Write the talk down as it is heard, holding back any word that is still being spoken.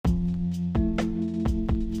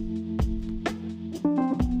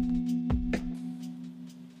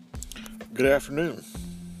Good afternoon.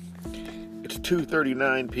 It's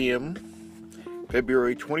 2:39 p.m.,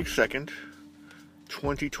 February 22nd,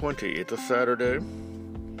 2020. It's a Saturday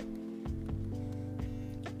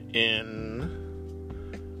in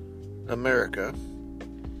America.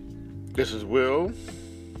 This is Will,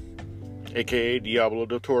 aka Diablo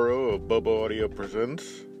del Toro of Bobo Audio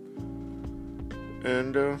Presents.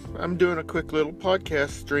 And I'm doing a quick little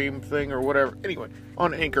podcast stream thing or whatever. Anyway,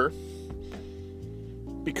 on Anchor.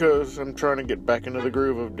 Because I'm trying to get back into the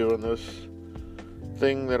groove of doing this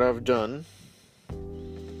thing that I've done.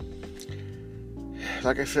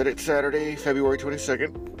 Like I said, it's Saturday, February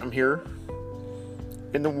 22nd. I'm here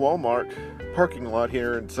in the Walmart parking lot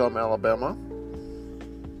here in Selma, Alabama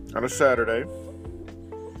on a Saturday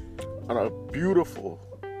on a beautiful,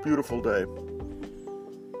 beautiful day.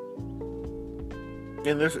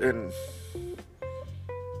 And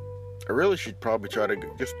I really should probably try to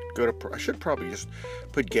I should probably just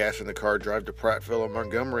put gas in the car, drive to Prattville or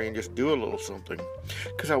Montgomery and just do a little something.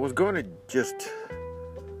 Because I was going to just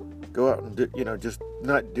go out and just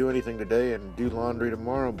not do anything today and do laundry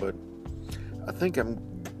tomorrow, but I think I'm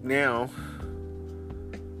now.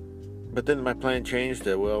 But then my plan changed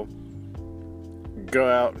to, go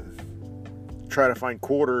out and try to find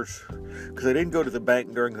quarters. Because I didn't go to the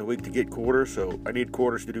bank during the week to get quarters, so I need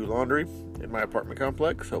quarters to do laundry in my apartment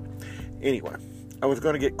complex. So anyway, I was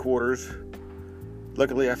going to get quarters.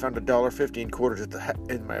 Luckily, I found $1.50 in quarters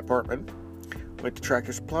in my apartment. Went to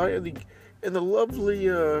Tractor Supply, and the lovely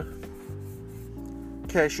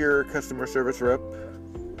cashier customer service rep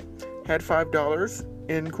had $5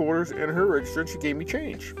 in quarters in her register, and she gave me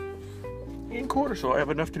change in quarters. So I have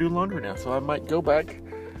enough to do laundry now. So I might go back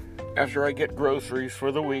after I get groceries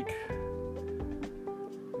for the week.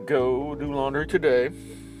 Go do laundry today.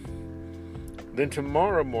 Then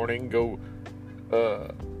tomorrow morning, go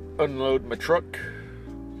unload my truck,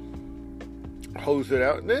 hose it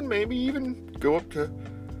out, and then maybe even go up to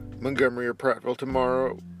Montgomery or Prattville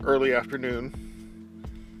tomorrow early afternoon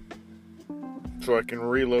so I can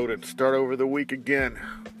reload and start over the week again.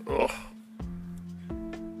 Ugh.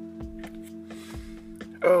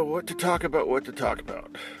 Oh, what to talk about.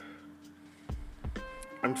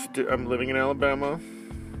 I'm living in Alabama.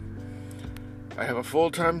 I have a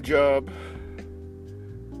full-time job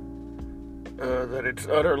that it's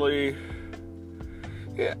utterly,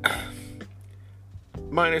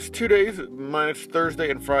 minus 2 days, minus Thursday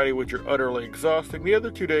and Friday, which are utterly exhausting. The other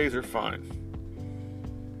 2 days are fine.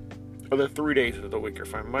 Other 3 days of the week are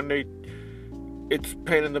fine. Monday, it's a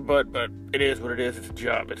pain in the butt, but it is what it is. It's a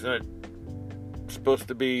job. It's not supposed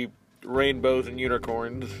to be rainbows and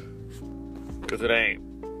unicorns, because it ain't.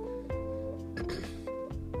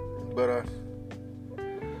 But,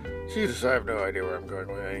 Jesus, I have no idea where I'm going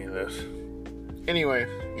with any of this. Anyway,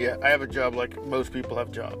 I have a job like most people have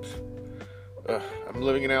jobs. I'm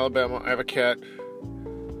living in Alabama. I have a cat.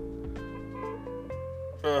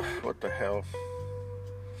 What the hell?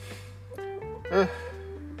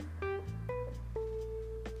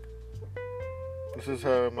 This is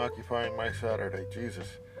how I'm occupying my Saturday. Jesus.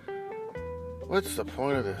 What's the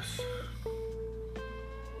point of this?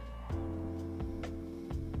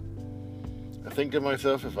 I think to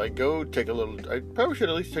myself, if I go I probably should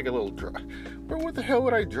at least take a little drive. But what the hell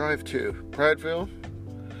would I drive to? Prattville?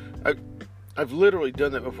 I've literally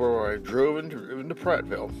done that before, where I drove into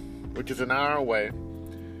Prattville, which is an hour away,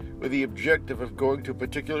 with the objective of going to a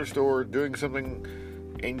particular store, doing something,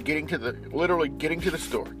 and getting to the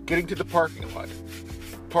store, getting to the parking lot,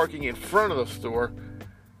 parking in front of the store,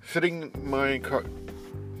 sitting in my car,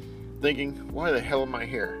 thinking, why the hell am I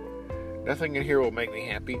here? Nothing in here will make me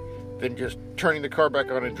happy. Than just turning the car back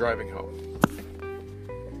on and driving home.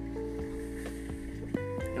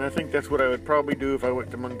 And I think that's what I would probably do if I went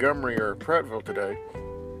to Montgomery or Prattville today.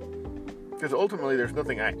 Because ultimately there's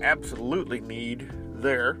nothing I absolutely need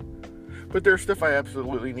there. But there's stuff I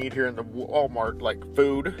absolutely need here in the Walmart, like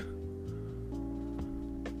food.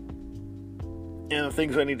 And the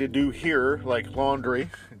things I need to do here, like laundry,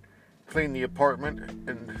 clean the apartment,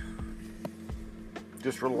 and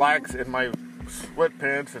just relax in my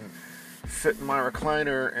sweatpants and sit in my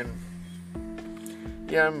recliner, and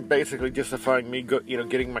I'm basically justifying me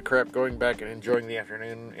getting my crap, going back and enjoying the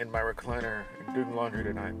afternoon in my recliner and doing laundry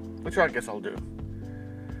tonight, which I guess I'll do.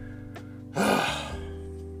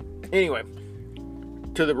 Anyway,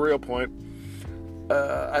 to the real point,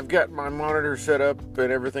 I've got my monitor set up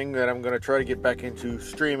and everything that I'm going to try to get back into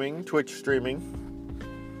streaming, Twitch streaming,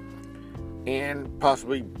 and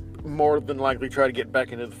possibly more than likely try to get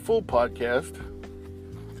back into the full podcast.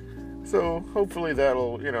 So hopefully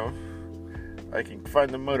that'll, I can find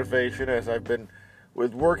the motivation, as I've been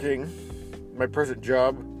with working my present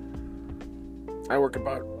job I work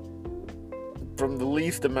about, from the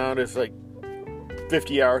least amount is like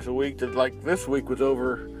 50 hours a week to like this week was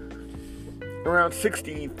over around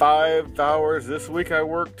 65 hours this week I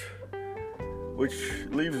worked, which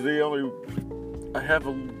leaves I have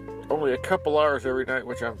only a couple hours every night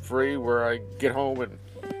which I'm free, where I get home and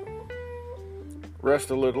rest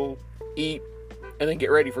a little, eat, and then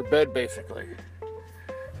get ready for bed basically.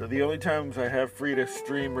 So the only times I have free to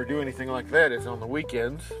stream or do anything like that is on the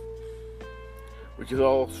weekends, which is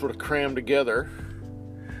all sort of crammed together.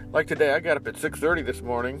 Like today, I got up at 6:30 this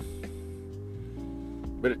morning,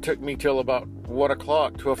 but it took me till about 1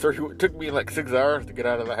 o'clock, 12:30. It took me like 6 hours to get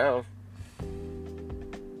out of the house.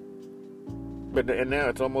 And now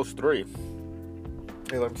it's almost 3.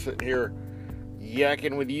 And I'm sitting here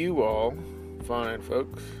yakking with you all, fine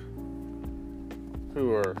folks,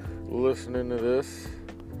 who are listening to this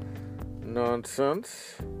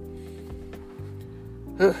nonsense.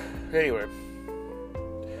 Anyway,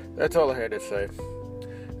 that's all I had to say.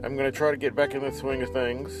 I'm going to try to get back in the swing of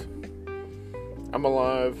things. I'm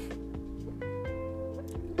alive,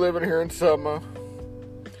 living here in Selma,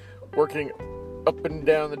 working up and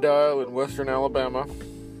down the dial in western Alabama.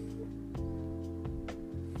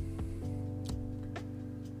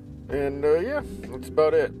 And yeah, that's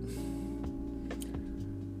about it.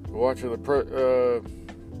 Watching the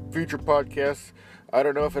future podcasts. I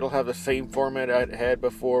don't know if it'll have the same format I had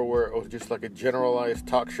before, where it was just like a generalized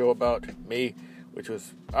talk show about me, which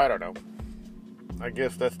was, I don't know. I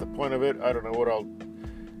guess that's the point of it. I don't know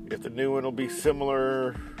if the new one will be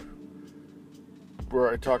similar, where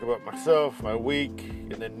I talk about myself, my week,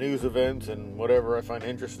 and then news events and whatever I find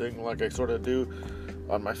interesting, like I sort of do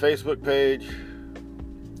on my Facebook page.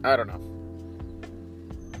 I don't know.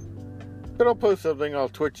 But I'll post something, I'll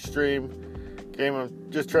Twitch stream. I'm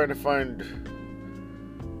just trying to find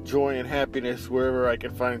joy and happiness wherever I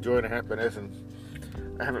can find joy and happiness, and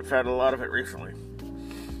I haven't found a lot of it recently.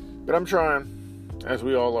 But I'm trying, as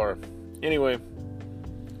we all are. Anyway,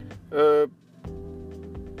 have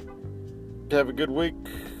a good week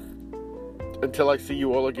until I see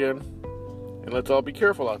you all again. And let's all be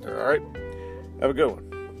careful out there, alright? Have a good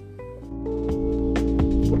one.